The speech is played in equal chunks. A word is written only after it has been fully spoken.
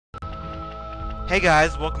Hey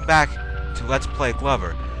guys, welcome back to Let's Play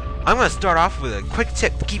Glover. I'm gonna start off with a quick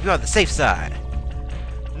tip to keep you on the safe side.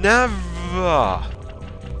 Never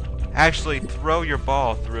actually throw your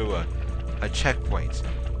ball through a checkpoint.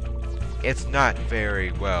 It's not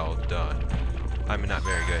very well done. I mean, not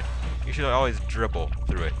very good. You should always dribble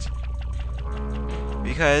through it.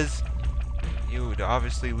 Because you would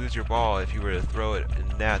obviously lose your ball if you were to throw it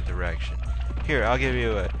in that direction. Here, I'll give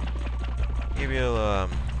you a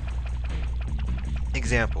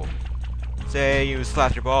example. Say you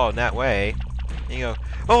slap your ball in that way, and you go,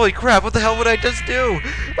 "Holy crap! What the hell would I just do?"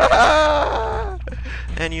 Ah!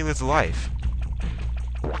 And you lose a life.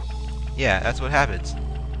 Yeah, that's what happens.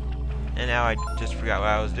 And now I just forgot what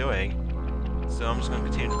I was doing, so I'm just going to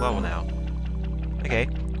continue the level now. Okay,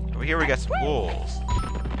 over here we got some wolves,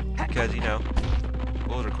 because you know,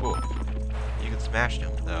 wolves are cool. You can smash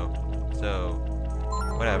them though, so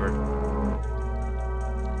whatever.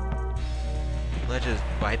 Let's just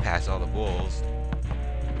bypass all the wolves.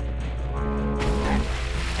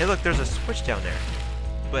 Hey, look, there's a switch down there.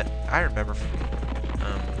 But I remember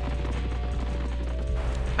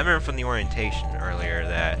from the orientation earlier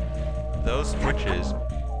that those switches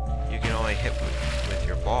you can only hit with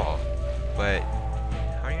your ball. But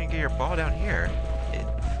how are you gonna get your ball down here? It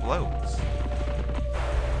floats.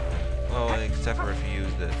 Well, except for if you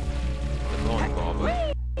use the bowling ball,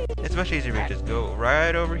 but it's much easier to just go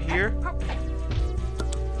right over here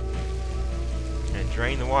and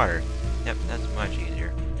drain the water. Yep, that's much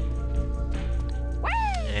easier.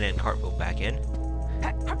 And then cartwheel back in.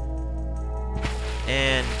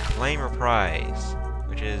 And claim your prize,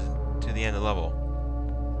 which is to the end of the level.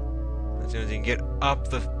 As soon as you can get up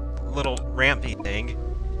the little rampy thing.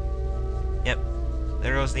 Yep,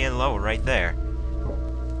 there goes the end of the level right there.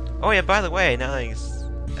 Oh yeah, by the way, now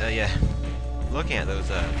that looking at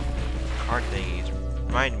those card thingies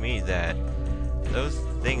remind me that those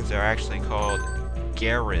things are actually called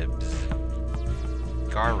Garibs.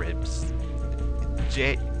 Garibs.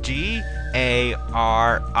 G-A-R-I-B.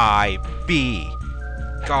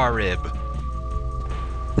 Garib.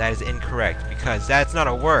 That is incorrect, because that's not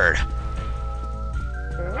a word.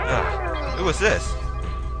 Ugh. What's this?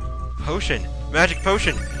 Potion. Magic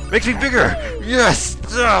potion. Makes me bigger! Yes!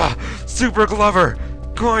 Super Glover!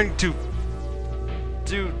 Going to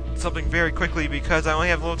do something very quickly because I only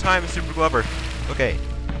have a little time in Super Glover. Okay.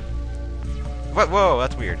 What? Whoa,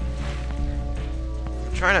 that's weird.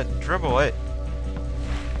 I'm trying to dribble it.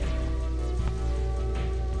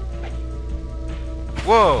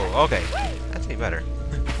 Whoa, okay. That's even better.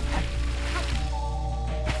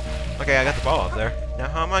 Okay, I got the ball up there. Now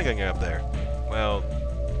how am I going to get up there? Well,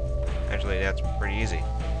 actually that's pretty easy.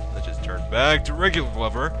 Let's just turn back to regular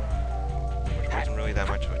Glover, which wasn't really that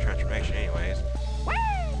much of a transformation anyways.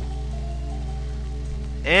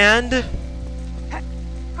 And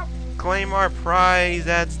claim our prize.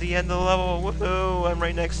 That's the end of the level. Woohoo! I'm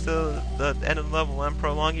right next to the end of the level. I'm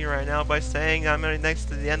prolonging right now by saying I'm right next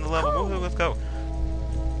to the end of the level. Woohoo! Let's go.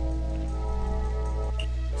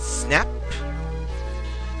 Snap.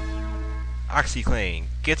 OxyClean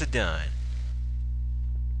gets it done.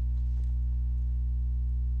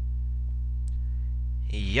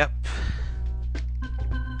 Yep.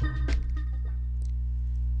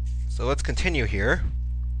 So let's continue here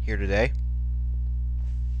today.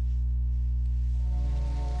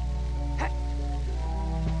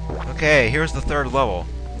 Okay, here's the third level.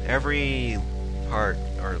 Every part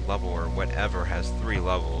or level or whatever has 3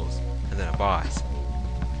 levels and then a boss.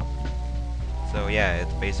 So yeah,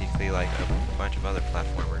 it's basically like a bunch of other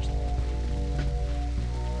platformers.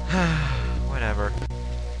 Whatever.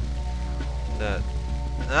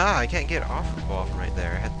 I can't get off the ball from right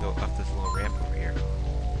there. I had to go up this little ramp over here.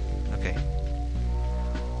 Okay.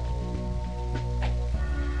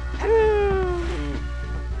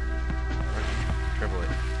 Dribble it.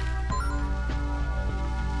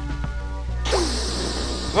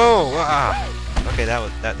 Whoa! Ah! Okay, that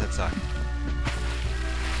sucked.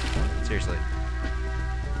 Seriously.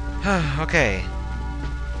 Okay.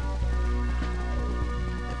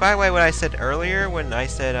 By the way, what I said earlier when I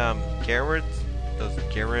said Garibs, those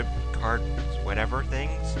Garib cards, whatever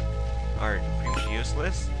things, are pretty much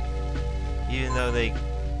useless, even though they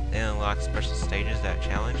unlock special stages that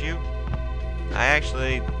challenge you. I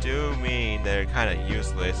actually do mean they're kind of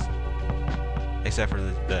useless, except for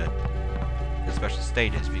the special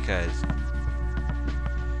stages, because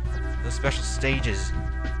the special stages,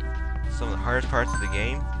 some of the hardest parts of the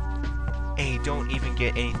game, and you don't even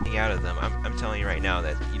get anything out of them. I'm telling you right now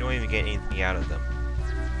that you don't even get anything out of them.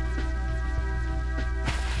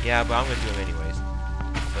 Yeah, but I'm gonna do them anyways.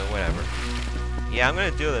 So whatever. Yeah, I'm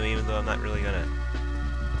gonna do them even though I'm not really gonna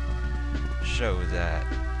show that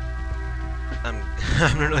I'm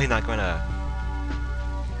really not gonna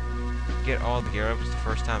get all the gear-ups the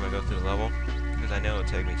first time I go through the level, because I know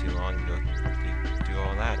it'll take me too long to do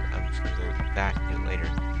all that. I'm just gonna go back and get it later.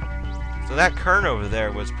 So that kern over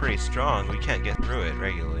there was pretty strong. We can't get through it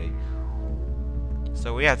regularly.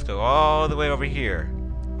 So we have to go all the way over here.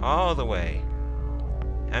 All the way.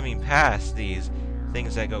 I mean, past these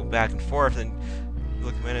things that go back and forth and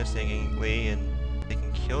look menacingly, and they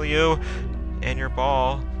can kill you and your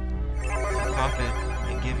ball, pop it,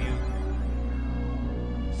 and give you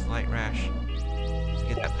a slight rash to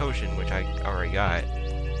get that potion, which I already got,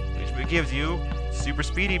 which gives you super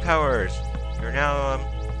speedy powers. You're now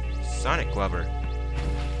Sonic Glover.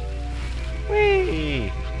 Whee!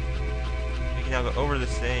 You can now go over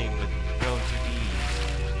this thing with relative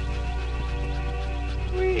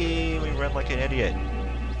ease. Whee! We run like an idiot.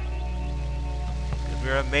 Because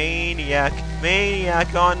we're a maniac.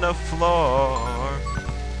 Maniac on the floor.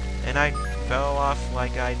 And I fell off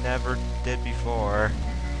like I never did before.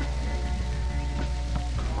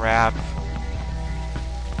 Crap.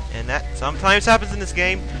 And that sometimes happens in this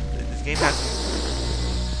game. This game has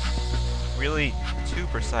really too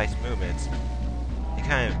precise movements. They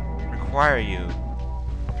kind of require you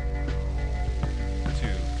to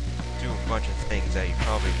do a bunch of things that you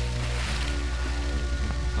probably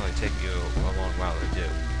take you a long while to do.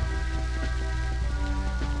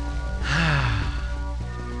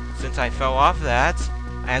 Since I fell off that,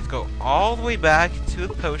 I have to go all the way back to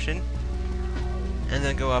the potion and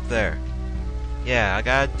then go up there. Yeah, I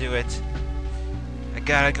gotta do it. I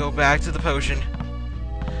gotta go back to the potion.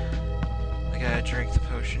 I gotta drink the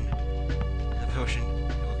potion. The potion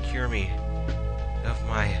will cure me of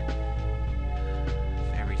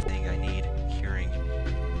everything I need curing.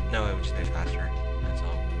 No, it would just be faster. That's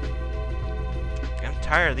all. I'm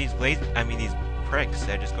tired of these these pricks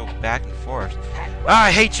that just go back and forth. Ah,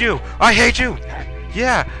 I hate you! I hate you!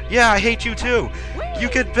 Yeah, I hate you too! You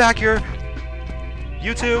get back here!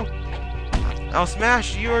 You too! I'll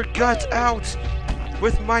smash your guts out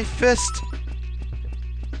with my fist!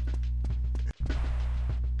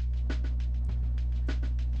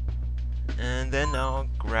 And then I'll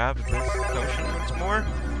grab this potion once more.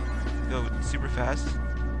 Go super fast.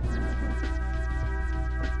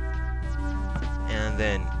 And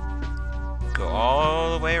then go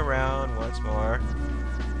all the way around once more.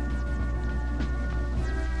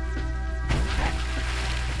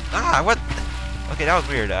 Ah, what? Okay, that was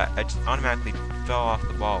weird. I just automatically fell off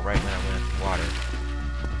the ball right when I went into the water.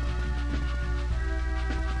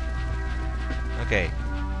 Okay.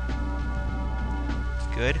 It's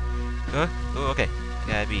good. Ooh, okay.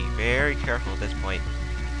 Gotta be very careful at this point.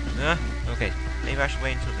 Okay. Maybe I should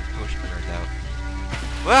wait until the potion wears out.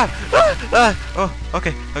 Oh,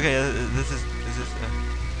 okay. This is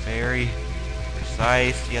very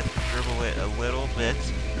precise. You have to dribble it a little bit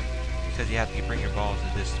because you have to bring your ball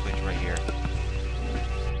to this switch right here.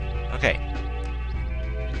 Okay.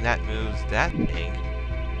 And that moves that thing.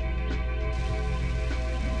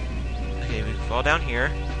 Okay, we fall down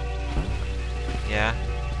here. Yeah.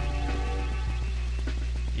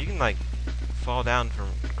 You can, like, fall down from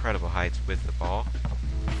incredible heights with the ball.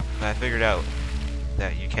 But I figured out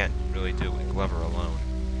that you can't really do it with Glover alone.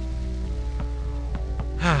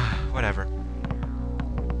 Whatever.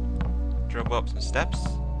 Dribble up some steps.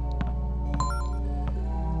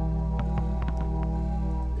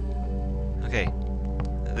 Okay.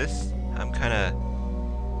 This I'm kinda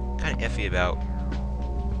iffy about.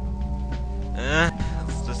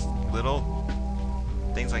 It's just little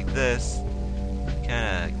things like this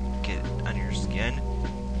kinda get under your skin.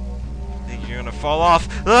 Think you're gonna fall off.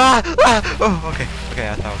 Oh, okay.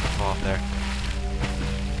 I thought I was gonna fall off there.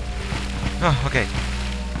 Oh, okay.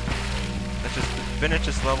 Let's just finish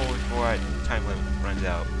this level before time limit runs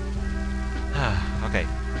out. Okay.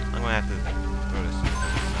 I'm gonna have to throw this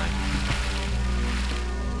time.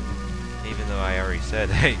 Even though I already said,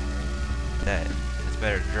 hey, that it's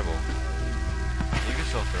better to dribble. You can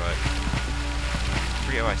still throw it.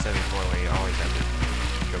 Forget what I said before, where you always have to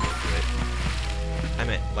dribble through it. I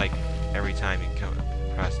meant, like, every time you come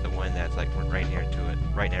across the one that's, like, right near to it,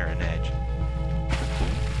 right near an edge.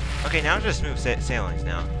 Okay, now just smooth sailings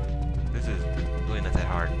now. This is really not that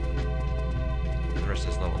hard. The rest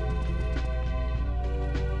of this level.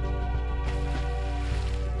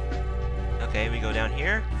 Okay, we go down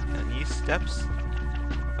here, down these steps.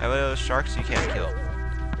 By the way, those sharks you can't kill.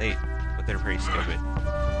 But they're pretty stupid.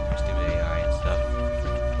 They're stupid AI and stuff.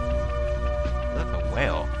 Look, a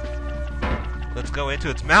whale. Let's go into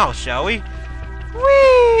its mouth, shall we?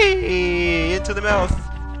 Whee! Into the mouth.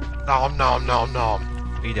 Nom nom nom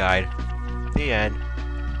nom. We died. The end.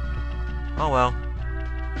 Oh well.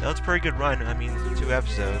 That was a pretty good run. I mean, 2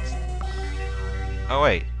 episodes. Oh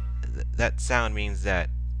wait. That sound means that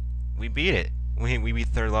we beat it. We beat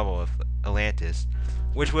 3rd level of Atlantis.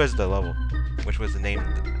 Which was the name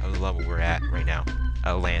of the level we're at right now.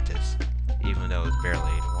 Atlantis. Even though it's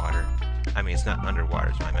barely in water. I mean, it's not underwater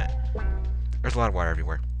is what I meant. There's a lot of water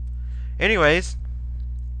everywhere. Anyways,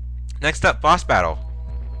 next up, boss battle.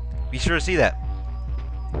 Be sure to see that.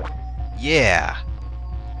 Yeah.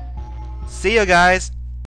 See ya, guys.